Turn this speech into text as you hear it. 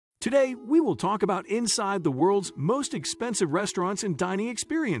Today, we will talk about inside the world's most expensive restaurants and dining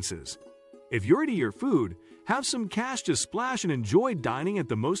experiences. If you're into your food, have some cash to splash and enjoy dining at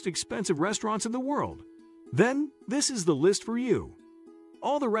the most expensive restaurants in the world, then this is the list for you.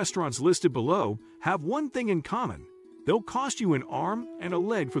 All the restaurants listed below have one thing in common. They'll cost you an arm and a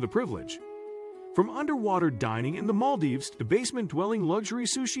leg for the privilege. From underwater dining in the Maldives to basement-dwelling luxury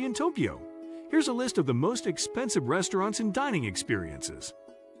sushi in Tokyo, here's a list of the most expensive restaurants and dining experiences.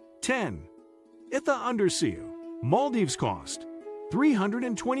 10. Itha Undersea, Maldives cost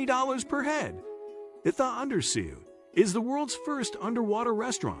 $320 per head. Itha Undersea is the world's first underwater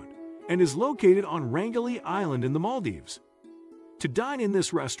restaurant and is located on Rangali Island in the Maldives. To dine in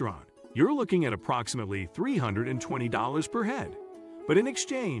this restaurant, you're looking at approximately $320 per head, but in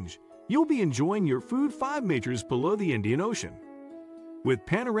exchange, you'll be enjoying your food 5 meters below the Indian Ocean. With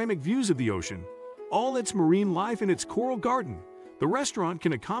panoramic views of the ocean, all its marine life and its coral garden, the restaurant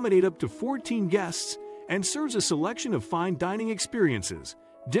can accommodate up to 14 guests and serves a selection of fine dining experiences,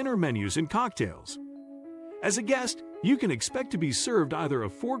 dinner menus, and cocktails. As a guest, you can expect to be served either a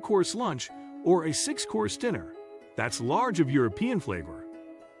 4-course lunch or a 6-course dinner that's large of European flavor,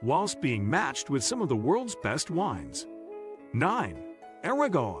 whilst being matched with some of the world's best wines. 9.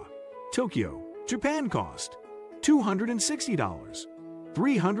 Aragawa, Tokyo, Japan cost $260,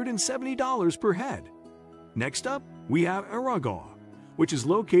 $370 per head. Next up, we have Aragawa, which is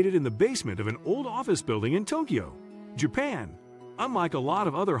located in the basement of an old office building in Tokyo, Japan. Unlike a lot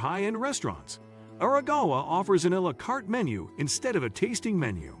of other high-end restaurants, Aragawa offers an a la carte menu instead of a tasting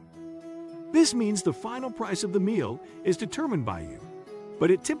menu. This means the final price of the meal is determined by you,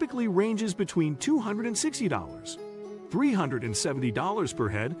 but it typically ranges between $260, $370 per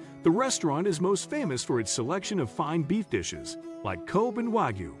head. The restaurant is most famous for its selection of fine beef dishes, like Kobe and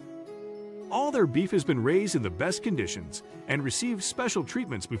Wagyu. All their beef has been raised in the best conditions and received special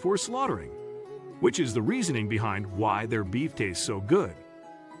treatments before slaughtering, which is the reasoning behind why their beef tastes so good.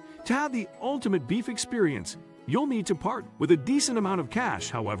 To have the ultimate beef experience, you'll need to part with a decent amount of cash.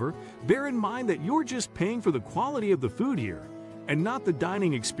 However, bear in mind that you're just paying for the quality of the food here and not the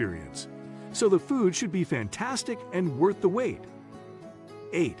dining experience, so the food should be fantastic and worth the wait.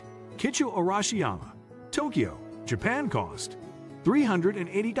 8. Kicho Arashiyama, Tokyo, Japan cost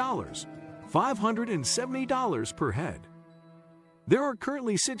 $380, $570 per head. There are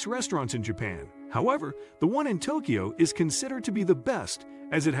currently 6 restaurants in Japan. However, the one in Tokyo is considered to be the best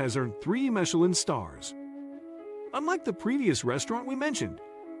as it has earned 3 Michelin stars. Unlike the previous restaurant we mentioned,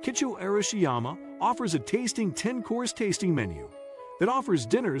 Kicho Arashiyama offers a tasting 10-course tasting menu that offers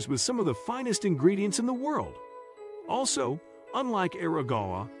dinners with some of the finest ingredients in the world. Also, unlike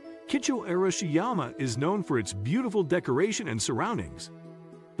Aragawa, Kicho Arashiyama is known for its beautiful decoration and surroundings.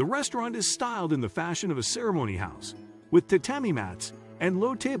 The restaurant is styled in the fashion of a ceremony house, with tatami mats and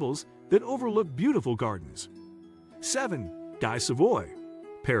low tables that overlook beautiful gardens. 7. Guy Savoy,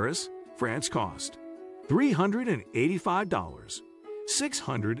 Paris, France cost $385,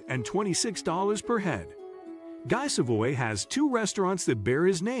 $626 per head. Guy Savoy has 2 restaurants that bear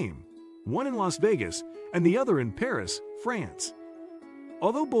his name, one in Las Vegas and the other in Paris, France.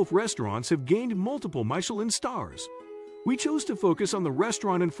 Although both restaurants have gained multiple Michelin stars, we chose to focus on the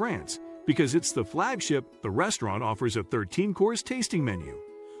restaurant in France because it's the flagship. The restaurant offers a 13-course tasting menu,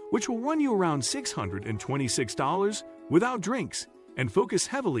 which will run you around $626 without drinks and focus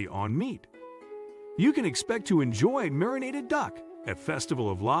heavily on meat. You can expect to enjoy marinated duck, a festival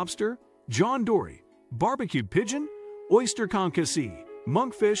of lobster, John Dory, barbecued pigeon, oyster concassé,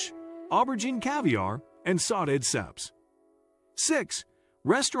 monkfish, aubergine caviar, and sautéed cèpes. 6.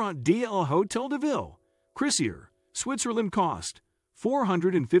 Restaurant DL Hotel de Ville, Crisier, Switzerland cost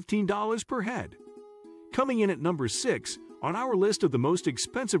 $415 per head. Coming in at number 6 on our list of the most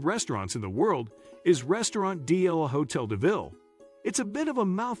expensive restaurants in the world is Restaurant DL Hotel de Ville. It's a bit of a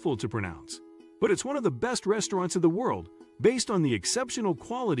mouthful to pronounce, but it's one of the best restaurants in the world based on the exceptional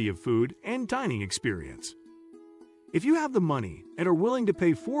quality of food and dining experience. If you have the money and are willing to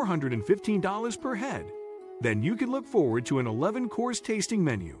pay $415 per head, then you can look forward to an 11-course tasting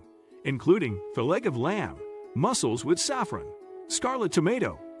menu, including filet of lamb, mussels with saffron, scarlet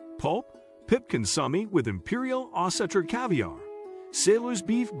tomato, pulp, pip consomme with imperial Osseter caviar, sailor's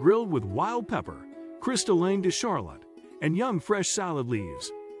beef grilled with wild pepper, crystalline de Charlotte, and young fresh salad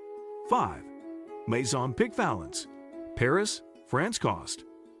leaves. 5. Maison Pic Valence, Paris, France cost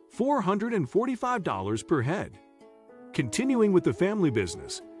 $445 per head. Continuing with the family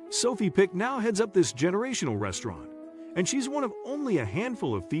business, Sophie Pic now heads up this generational restaurant, and she's one of only a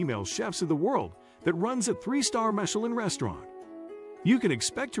handful of female chefs in the world that runs a 3-star Michelin restaurant. You can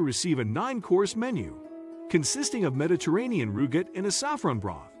expect to receive a 9-course menu, consisting of Mediterranean rouget in a saffron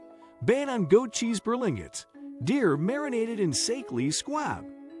broth, ban on goat cheese berlingots, deer marinated in sakely squab,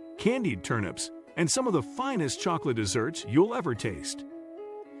 candied turnips, and some of the finest chocolate desserts you'll ever taste.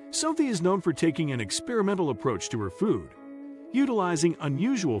 Sophie is known for taking an experimental approach to her food, utilizing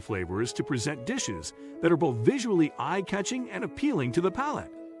unusual flavors to present dishes that are both visually eye-catching and appealing to the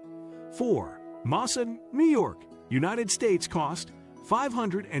palate. 4. Masa, New York, United States cost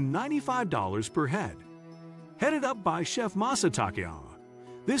 $595 per head. Headed up by Chef Masa Takayama,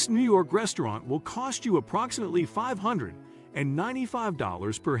 this New York restaurant will cost you approximately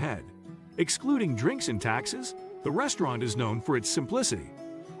 $595 per head. Excluding drinks and taxes, the restaurant is known for its simplicity,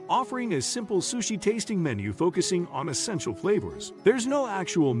 offering a simple sushi tasting menu focusing on essential flavors. There's no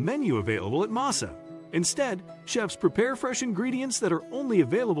actual menu available at Masa. Instead, chefs prepare fresh ingredients that are only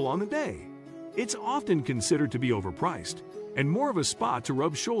available on the day. It's often considered to be overpriced, and more of a spot to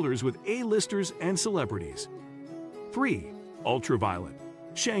rub shoulders with A-listers and celebrities. 3. Ultraviolet,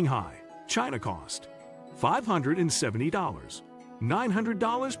 Shanghai, China cost $570,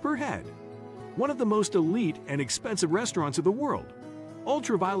 $900 per head. One of the most elite and expensive restaurants of the world.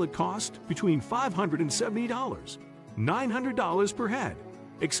 Ultraviolet cost between $570, $900 per head,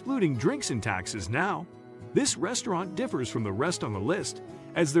 excluding drinks and taxes. Now, this restaurant differs from the rest on the list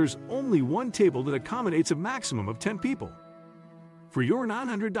as there's only one table that accommodates a maximum of 10 people. For your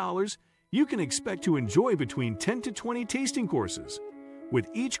 $900, you can expect to enjoy between 10 to 20 tasting courses, with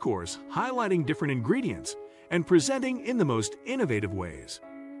each course highlighting different ingredients and presenting in the most innovative ways.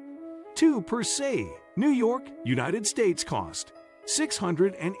 2. Per se, New York, United States cost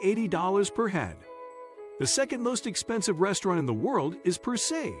 $680 per head. The second most expensive restaurant in the world is Per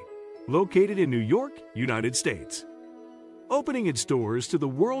se, located in New York, United States. Opening its doors to the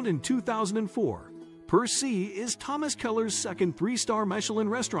world in 2004, Per se is Thomas Keller's second 3-star Michelin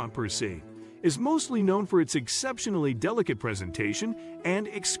restaurant. Per se is mostly known for its exceptionally delicate presentation and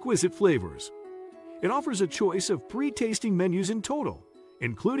exquisite flavors. It offers a choice of 3 tasting menus in total,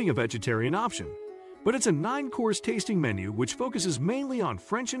 including a vegetarian option, but it's a 9-course tasting menu which focuses mainly on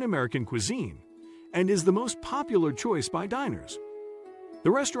French and American cuisine and is the most popular choice by diners.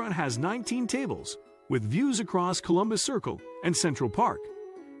 The restaurant has 19 tables, with views across Columbus Circle and Central Park.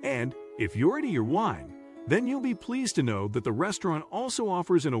 And if you're into your wine, then you'll be pleased to know that the restaurant also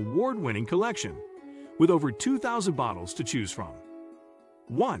offers an award-winning collection, with over 2,000 bottles to choose from.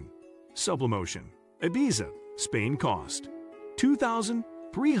 1. Sublimotion, Ibiza, Spain cost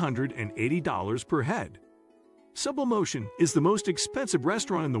 $2,380 per head. Sublimotion is the most expensive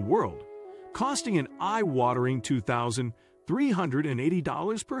restaurant in the world, costing an eye-watering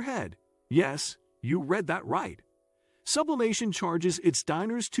 $2,380 per head. Yes, you read that right. Sublimation charges its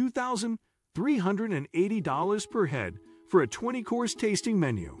diners $2,380 per head for a 20-course tasting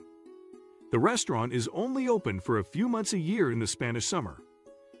menu. The restaurant is only open for a few months a year in the Spanish summer,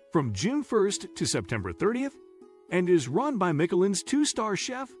 from June 1st to September 30th, and is run by Michelin's 2-star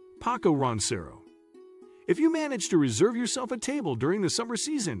chef Paco Roncero. If you manage to reserve yourself a table during the summer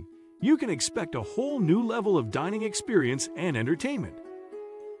season, you can expect a whole new level of dining experience and entertainment.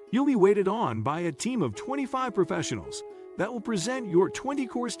 You'll be waited on by a team of 25 professionals that will present your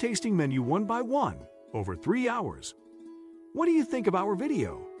 20-course tasting menu one by one over 3 hours. What do you think of our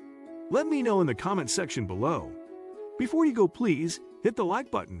video? Let me know in the comment section below. Before you go, please hit the like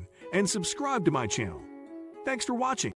button and subscribe to my channel. Thanks for watching.